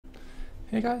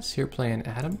Hey guys, here playing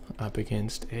Adam up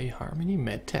against a Harmony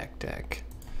Medtech deck.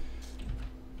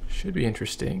 Should be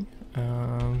interesting.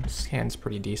 This hand's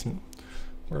pretty decent.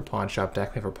 We're a pawn shop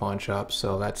deck, we have our pawn shop,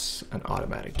 so that's an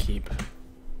automatic keep.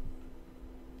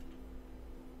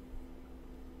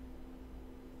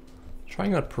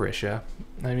 Trying out Parisha.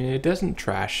 I mean, it doesn't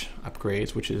trash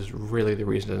upgrades, which is really the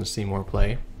reason it doesn't see more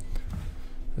play.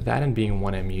 That and being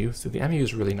 1 MU, so the MU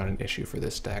is really not an issue for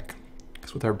this deck.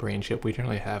 Because with our brain chip, we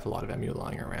generally have a lot of MU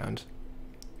lying around.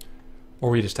 Or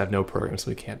we just have no programs,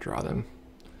 so we can't draw them.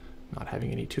 Not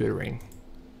having any tutoring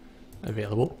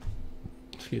available.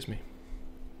 Excuse me.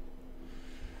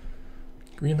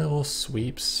 Green level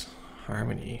sweeps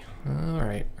Harmony.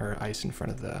 Alright, our ice in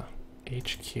front of the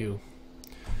HQ.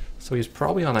 So he's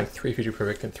probably on like 3 Future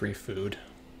Perfect and 3 food.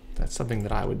 That's something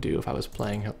that I would do if I was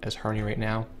playing as Harmony right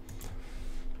now.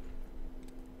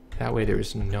 That way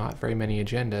there's not very many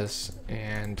agendas,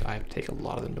 and I take a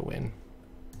lot of them to win.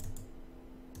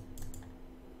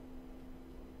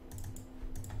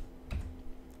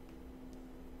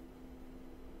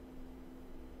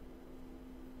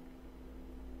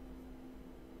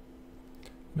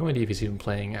 No idea if he's even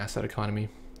playing Asset Economy.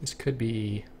 This could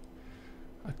be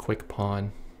a quick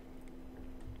pawn.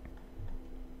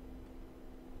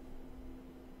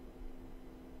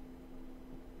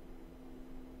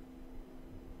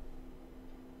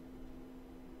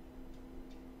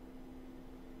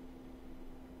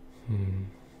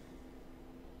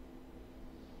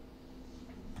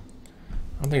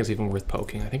 I don't think it's even worth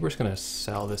poking. I think we're just going to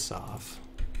sell this off.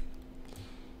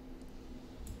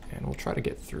 And we'll try to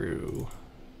get through.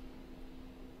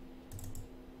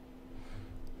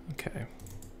 Okay. I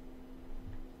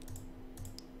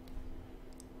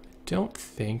don't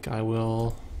think I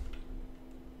will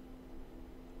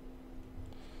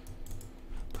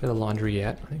play the laundry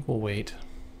yet. I think we'll wait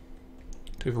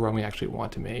to the run we actually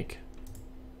want to make.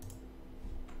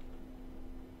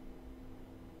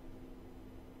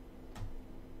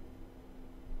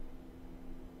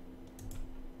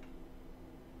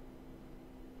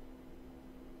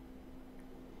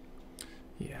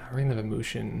 Yeah, Ring of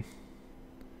Emotion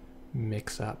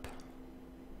mix up.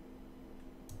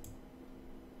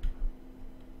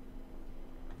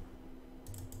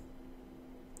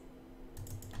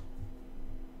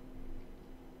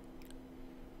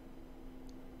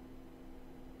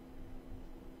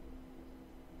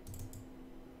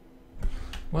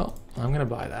 Well, I'm gonna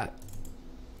buy that.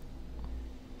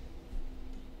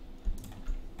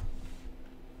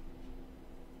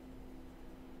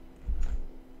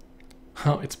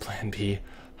 Oh, it's Plan B.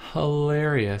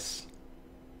 Hilarious.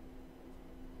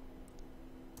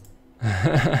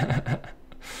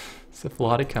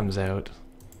 Cephalotic comes out.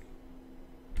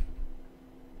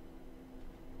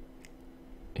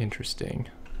 Interesting.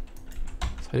 So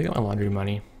I think I got my laundry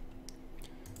money.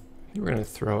 I think we're going to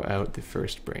throw out the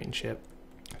first brain chip.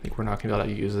 I think we're not going to be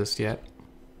able to use this yet.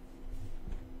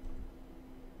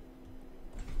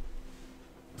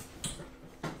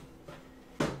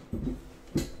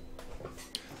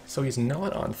 So he's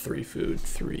not on 3 food,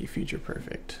 3 Future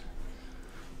Perfect.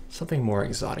 Something more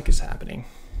exotic is happening.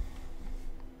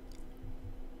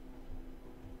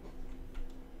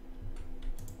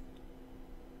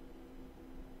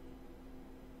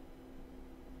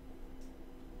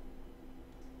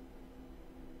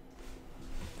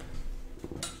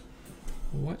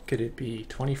 What could it be?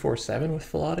 24/7 with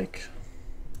Philotic?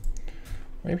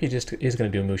 Maybe he just is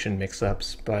going to do motion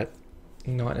mix-ups, but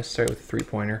not necessarily with a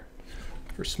 3-pointer.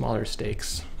 For smaller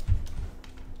stakes.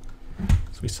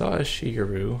 So we saw a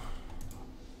Shigeru.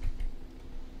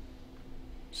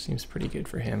 Seems pretty good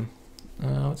for him.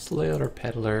 Let's lay out our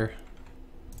Peddler.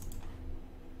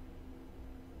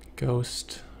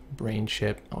 Ghost, Brain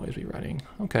Chip, always be running.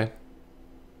 Okay.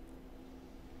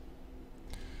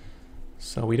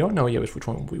 So we don't know yet which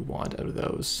one we want out of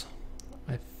those.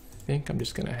 I think I'm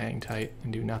just gonna hang tight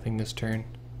and do nothing this turn.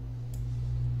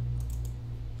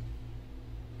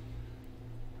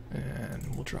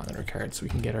 And we'll draw another card so we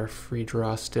can get our free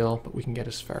draw still, but we can get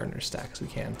as far in our stack as we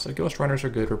can. So Ghost Runners are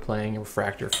good. We're playing a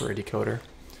Refractor for a Decoder.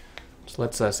 Which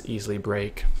lets us easily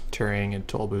break Turing and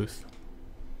Toll Booth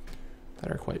that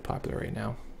are quite popular right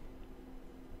now.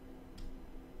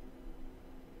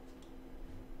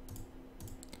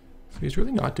 So he's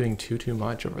really not doing too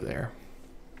much over there.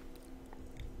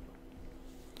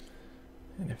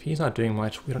 And if he's not doing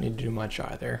much, we don't need to do much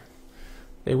either.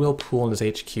 They will pool in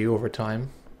his HQ over time.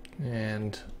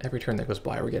 And every turn that goes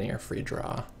by, we're getting our free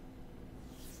draw.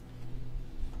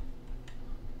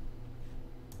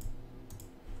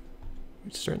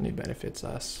 Which certainly benefits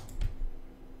us.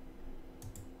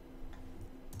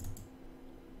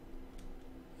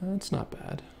 That's not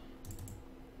bad.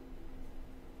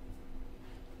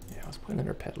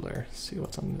 another peddler. Let's see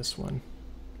what's on this one.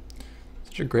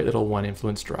 Such a great little one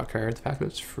influence draw card. The fact that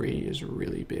it's free is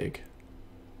really big.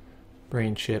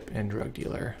 Brain chip and drug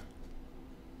dealer.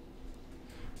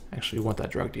 Actually, we want that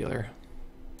drug dealer.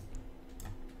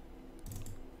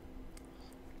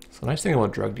 So the nice thing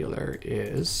about drug dealer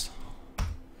is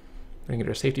we're gonna get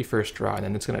our safety first draw, and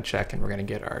then it's gonna check, and we're gonna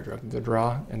get our drug dealer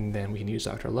draw, and then we can use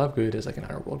Dr. Lovegood as like an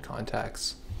underworld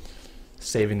contacts,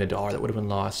 saving the dollar that would have been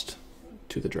lost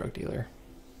to the drug dealer.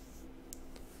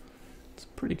 It's a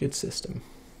pretty good system.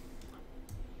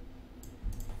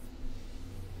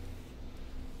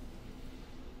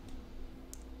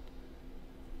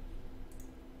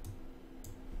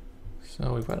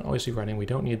 So we've got obviously running. We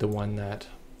don't need the one that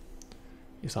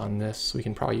is on this, so we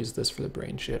can probably use this for the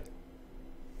brain chip.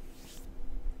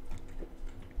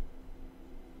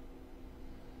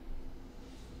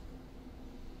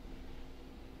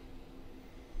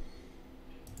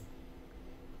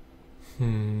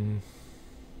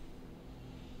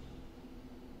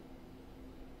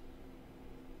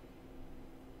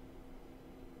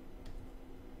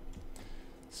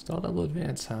 Still double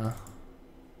advance, huh?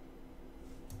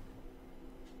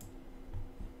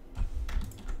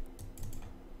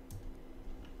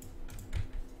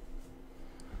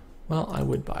 Well, I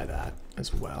would buy that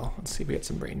as well. Let's see if we get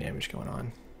some brain damage going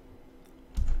on.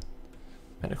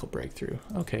 Medical breakthrough.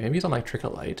 Okay, maybe he's on like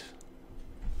Tricolite.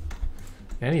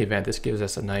 In any event, this gives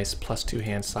us a nice +2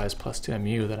 hand size, +2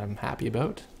 MU that I'm happy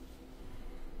about.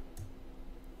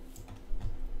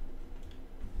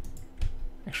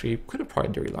 Actually, could have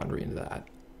probably dirty laundry into that.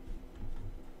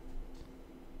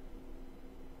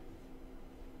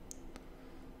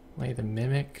 Play the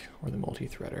Mimic or the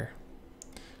Multi-Threader.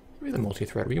 Maybe the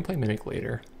Multi-Threader. We can play Mimic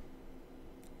later.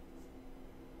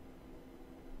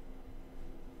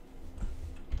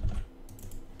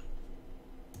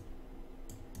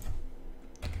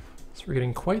 So we're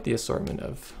getting quite the assortment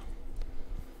of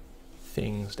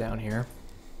things down here.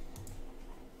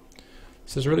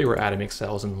 This is really where Adam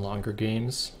excels in longer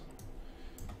games.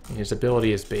 And his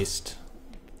ability is based,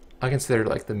 I consider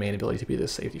like the main ability to be the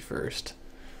safety first.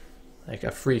 Like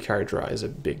a free card draw is a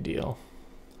big deal.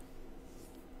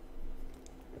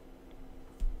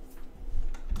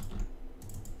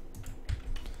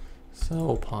 So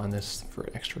we'll pawn this for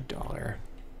an extra $1.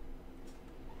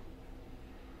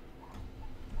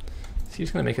 So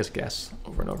he's going to make us guess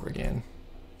over and over again.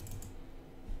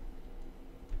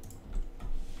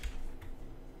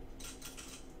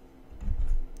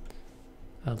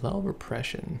 Allow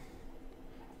repression.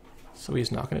 So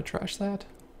he's not going to trash that?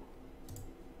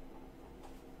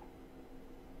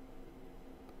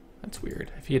 That's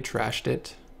weird. If he had trashed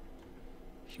it,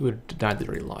 he would have denied the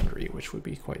dirty laundry, which would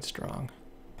be quite strong.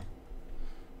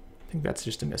 I think that's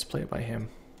just a misplay by him.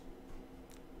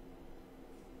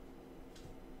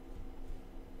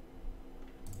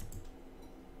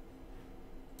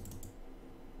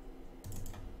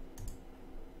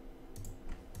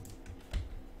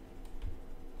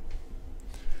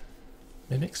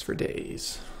 Mimics for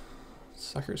days.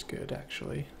 Sucker's good,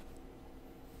 actually.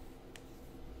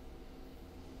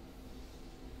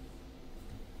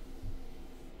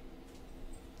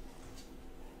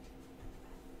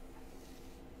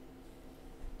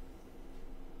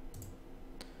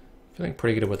 Feeling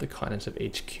pretty good about the contents of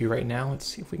HQ right now. Let's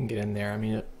see if we can get in there. I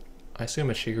mean, I assume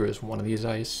Shigeru is one of these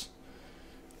ice.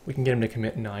 We can get him to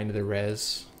commit 9 to the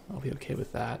res. I'll be okay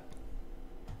with that.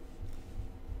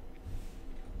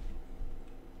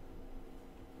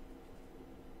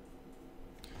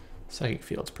 Psychic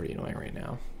Field's pretty annoying right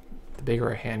now. The bigger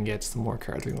our hand gets, the more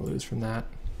cards we're going to lose from that.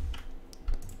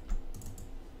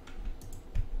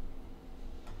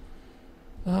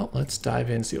 Well, let's dive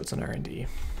in and see what's on R&D.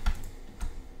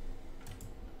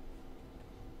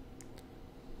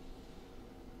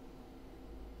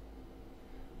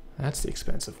 That's the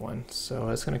expensive one. So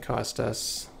it's going to cost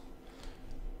us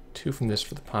 2 from this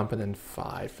for the pump and then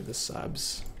 5 for the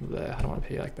subs. Blech, I don't want to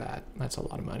pay like that. That's a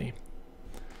lot of money.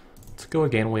 Let's go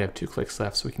again. We have 2 clicks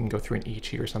left, so we can go through an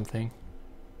Ichi or something.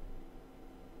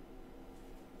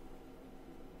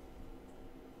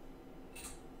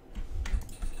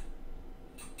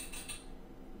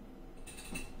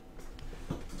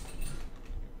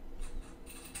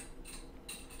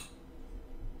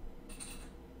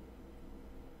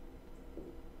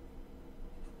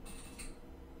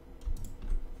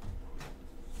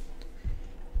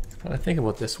 What I think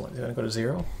about this one. Is it going to go to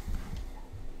 0?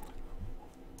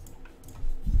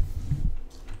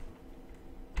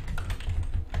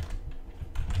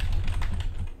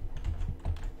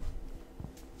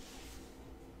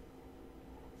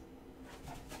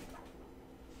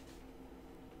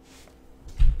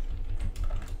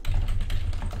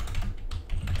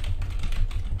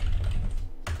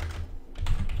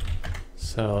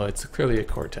 So it's clearly a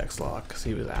Cortex lock because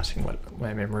he was asking what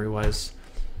my memory was.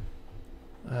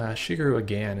 Shigeru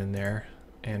again in there,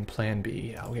 and Plan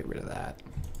B. I'll get rid of that.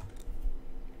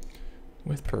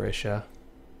 With Parisha.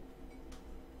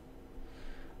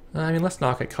 I mean, let's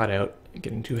not get caught out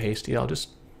getting too hasty. I'll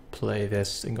just play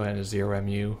this and go into 0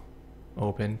 MU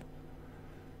open.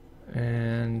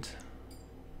 And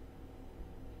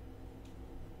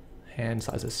hand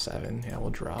size is 7. Yeah,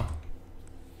 we'll draw.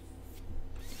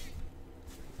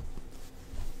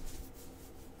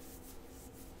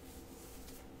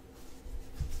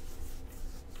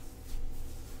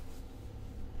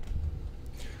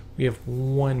 We have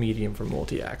one medium for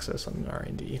multi-access on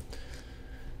R&D,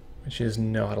 which is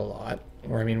not a lot.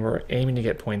 Or I mean, we're aiming to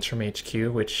get points from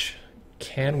HQ, which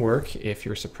can work if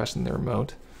you're suppressing the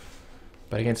remote.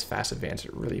 But against fast advance,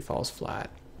 it really falls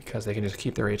flat because they can just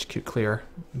keep their HQ clear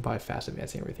by fast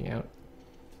advancing everything out.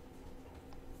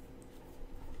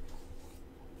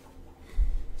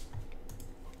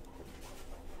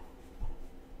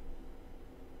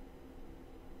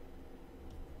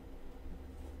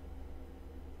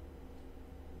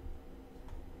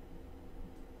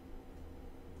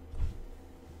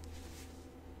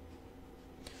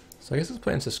 So I guess this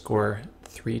plans to score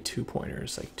 3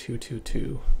 2-pointers, like 2 2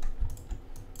 2.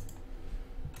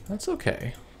 That's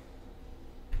okay.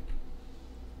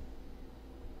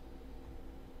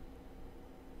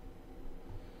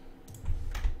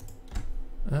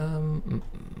 I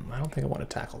don't think I want to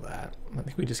tackle that. I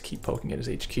think we just keep poking at his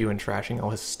HQ and trashing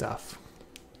all his stuff.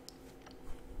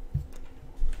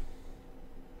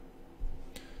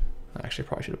 Actually, I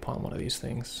probably should have pawned one of these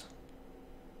things.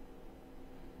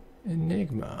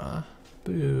 Enigma.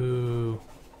 Boo.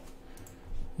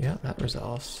 Yeah, that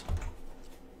resolves.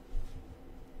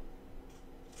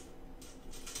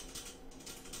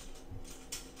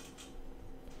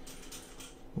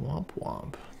 Womp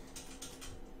womp.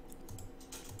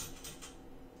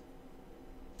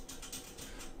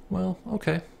 Well,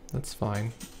 okay, that's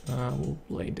fine. We'll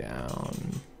lay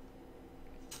down.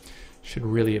 Should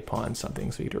really have pawned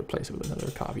something so you could replace it with another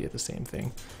copy of the same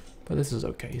thing. But this is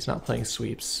okay. He's not playing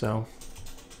sweeps, so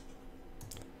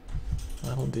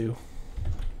that'll do.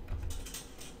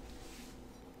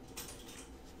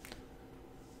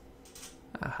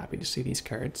 Happy to see these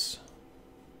cards.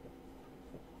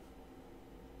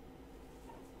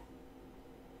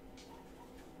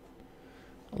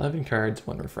 $11 cards,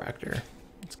 1 refractor.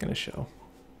 It's gonna show.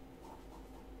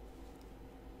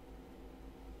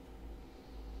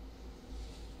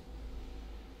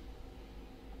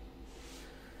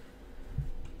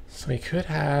 So we could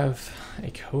have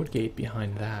a code gate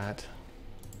behind that.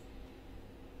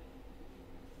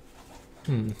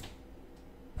 I'm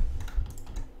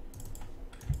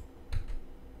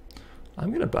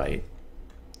gonna bite.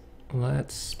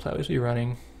 Let's play always be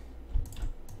running.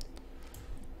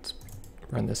 Let's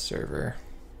run this server.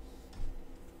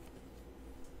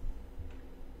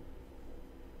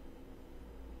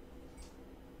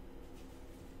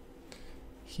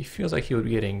 He feels like he would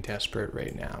be getting desperate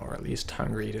right now, or at least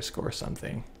hungry to score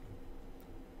something.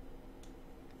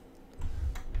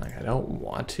 Like, I don't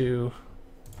want to.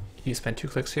 You spend 2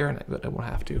 clicks here, but I won't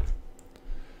have to.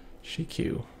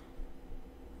 GQ.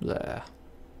 Blah.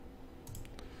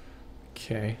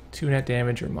 Okay, 2 net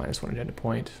damage or -1 agenda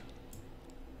point.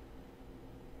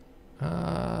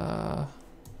 No.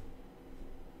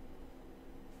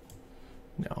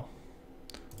 I'll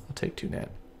take 2 net.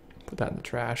 Put that in the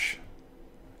trash.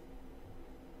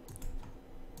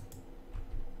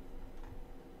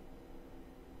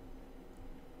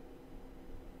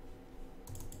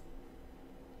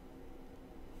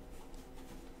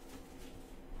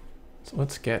 So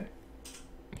let's get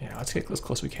as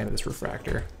close as we can to this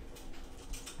refractor.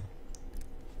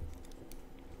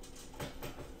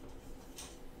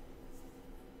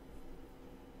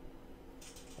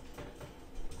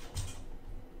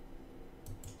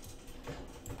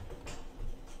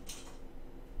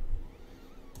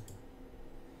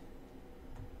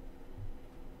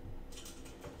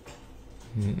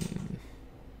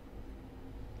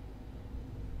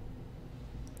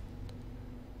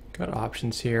 Got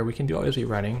options here. We can do always be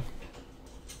running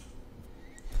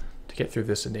to get through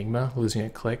this Enigma, losing a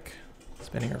click,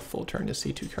 spending our full turn to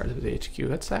see 2 cards with HQ.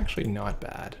 That's actually not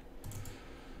bad.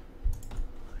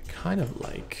 I kind of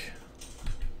like.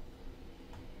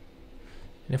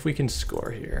 And if we can score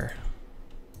here.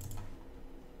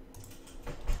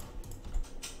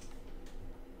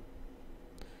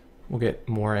 We'll get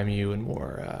more MU and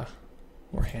more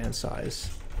hand size.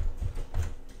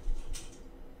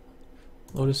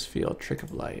 Lotus Field, Trick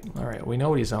of Light. All right, we know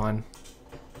what he's on.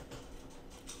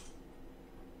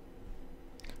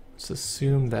 Let's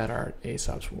assume that our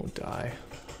Aesops won't die.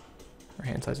 Our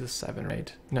hand size is 7,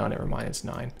 right? No, never mind, it's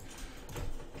 9.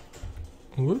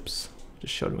 Whoops.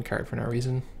 Just showed him a card for no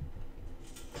reason.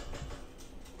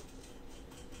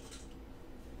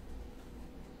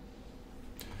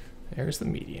 There's the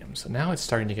medium. So now it's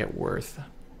starting to get worth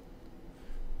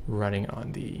running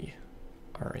on the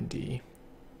R&D.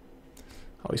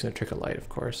 Oh, he's going to trick a light, of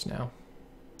course, now.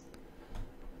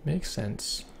 Makes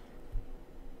sense.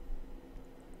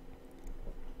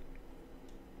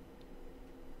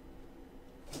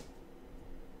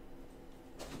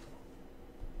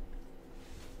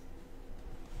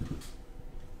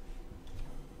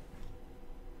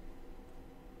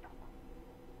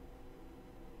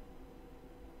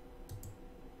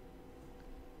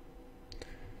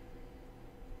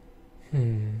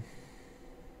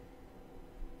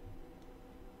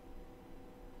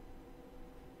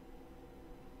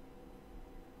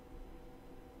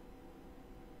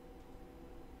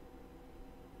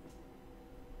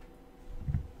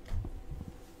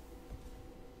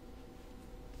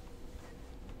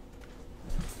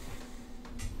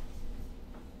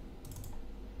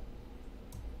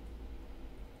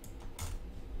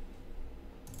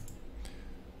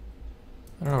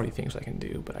 I don't know any things I can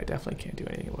do, but I definitely can't do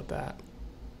anything about that.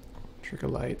 Trick a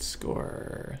light,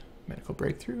 score, medical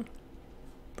breakthrough,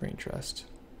 brain trust.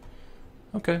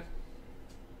 Okay.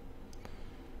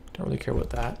 Don't really care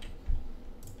about that.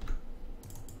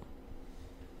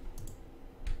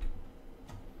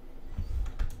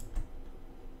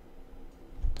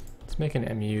 Let's make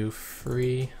an MU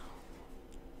free.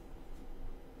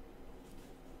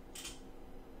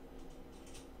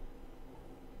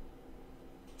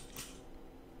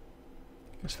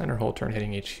 Spend her whole turn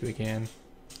hitting HQ again.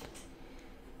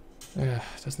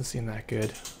 Doesn't seem that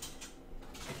good.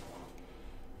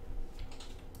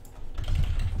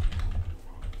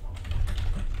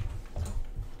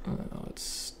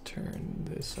 Let's turn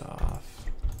this off.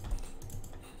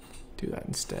 Do that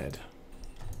instead.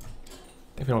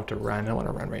 If we don't have to run, I don't want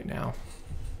to run right now.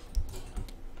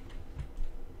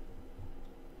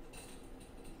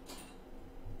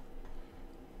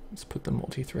 Let's put the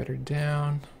multi-threader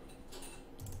down.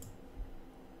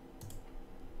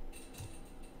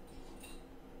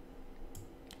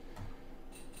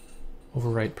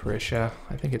 Overwrite Parisha.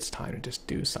 I think it's time to just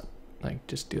do something, like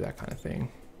just do that kind of thing.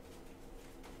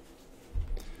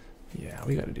 Yeah,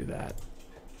 we got to do that.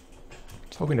 I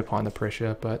was hoping to pawn the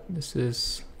Parisha, but this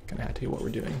is gonna have to be what we're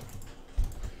doing.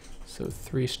 So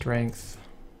 3 strength,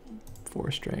 4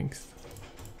 strength.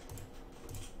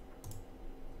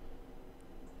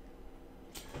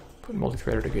 Put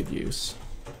multi-threader to good use.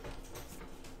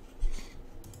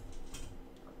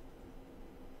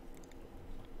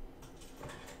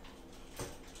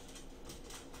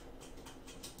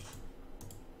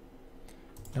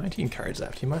 Cards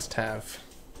left. He must have,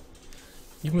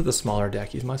 even with a smaller deck,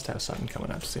 he must have something coming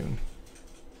up soon.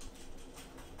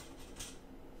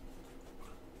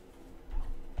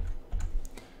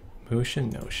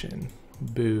 Motion Notion.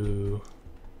 Boo.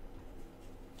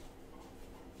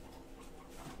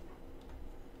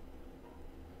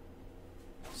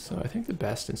 So I think the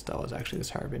best install is actually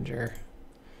this Harbinger.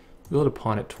 We'll be able to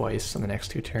pawn it twice on the next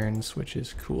 2 turns, which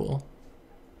is cool.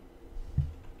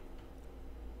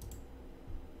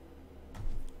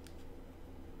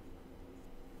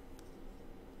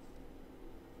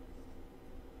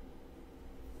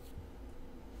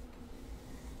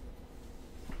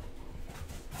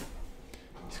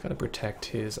 Got to protect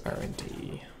his R&D.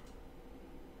 I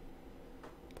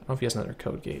don't know if he has another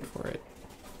code gate for it.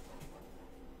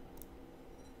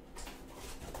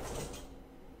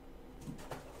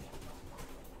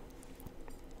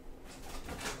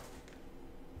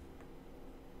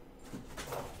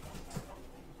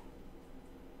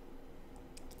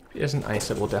 If he has an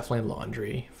Aesops, we'll definitely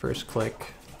laundry. First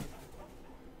click.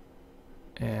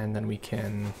 And then we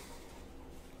can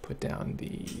put down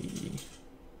the...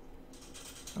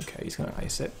 Okay, he's gonna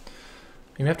ice it.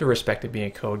 We have to respect it being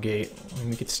a code gate. I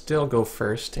mean, we could still go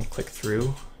first and click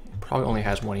through. It probably only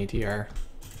has 1 ETR.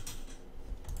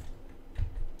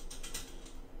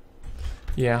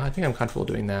 Yeah, I think I'm comfortable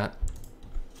doing that.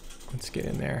 Let's get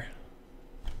in there.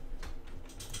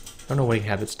 I don't know why you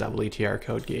have its double ETR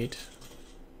code gate.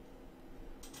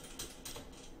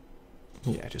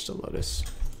 Yeah, just a Lotus.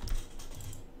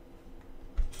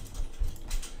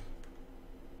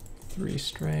 3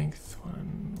 strength.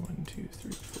 1, 2,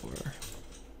 3, 4.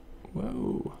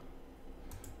 Whoa.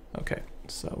 Okay,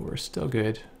 so we're still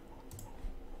good.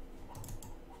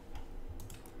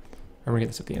 I'm gonna get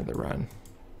this at the end of the run.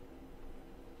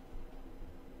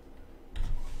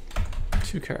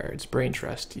 2 cards. Brain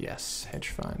Trust, yes. Hedge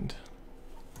Fund.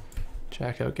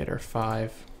 Check out getter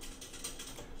 5.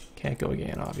 Can't go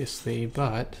again, obviously,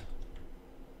 but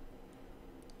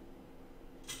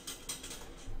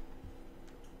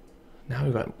now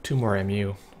we've got 2 more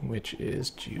MU, which is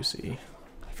juicy.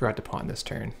 I forgot to pawn this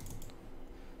turn.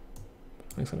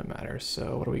 I think it's gonna matter.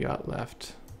 So what do we got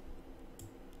left?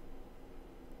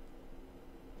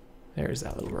 There's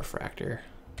that little refractor.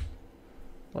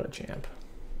 What a champ.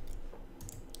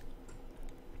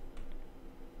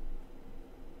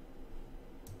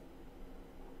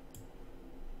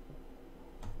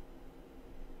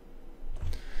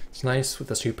 It's nice with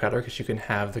the sweep peddler because you can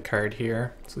have the card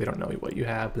here, so they don't know what you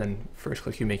have, but then first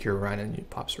click you make your run and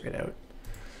it pops right out.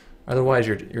 Otherwise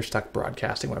you're stuck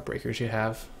broadcasting what breakers you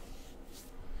have,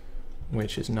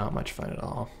 which is not much fun at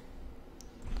all.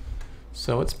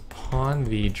 So let's pawn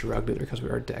the drug dealer because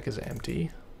our deck is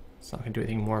empty. It's not going to do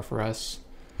anything more for us.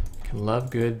 Can love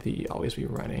good the always be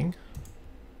running.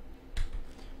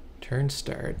 Turn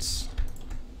starts,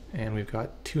 and we've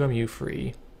got 2 MU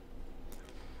free.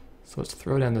 So let's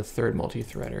throw down the 3rd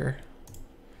multi-threader.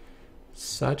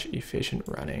 Such efficient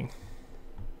running.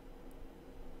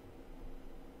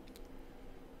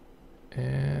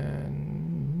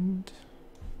 And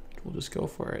we'll just go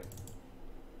for it.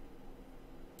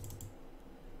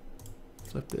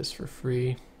 Flip this for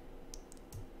free.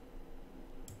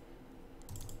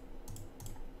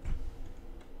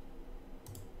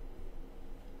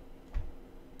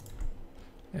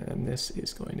 And then this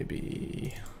is going to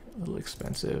be a little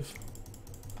expensive.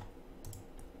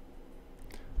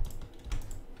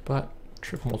 But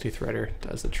triple multi-threader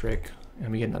does the trick,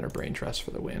 and we get another brain trust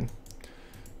for the win.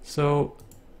 So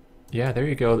yeah, there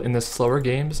you go. In the slower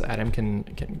games, Adam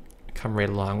can come right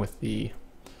along with the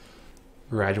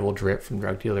gradual drip from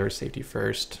drug dealer, safety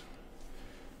first.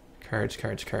 Cards,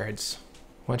 cards, cards.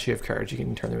 Once you have cards, you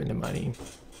can turn them into money.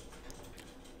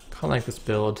 Kind of like this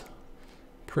build.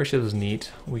 Parisha was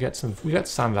neat. We got some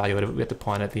value out of it. We got to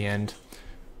pawn at the end.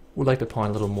 Would like to pawn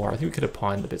a little more. I think we could have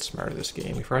pawned a bit smarter this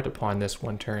game. We forgot to pawn this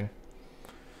one turn.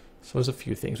 So there's a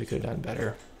few things we could have done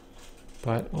better.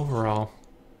 But overall,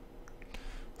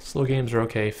 slow games are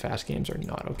okay, fast games are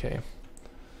not okay.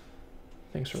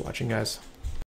 Thanks for watching, guys.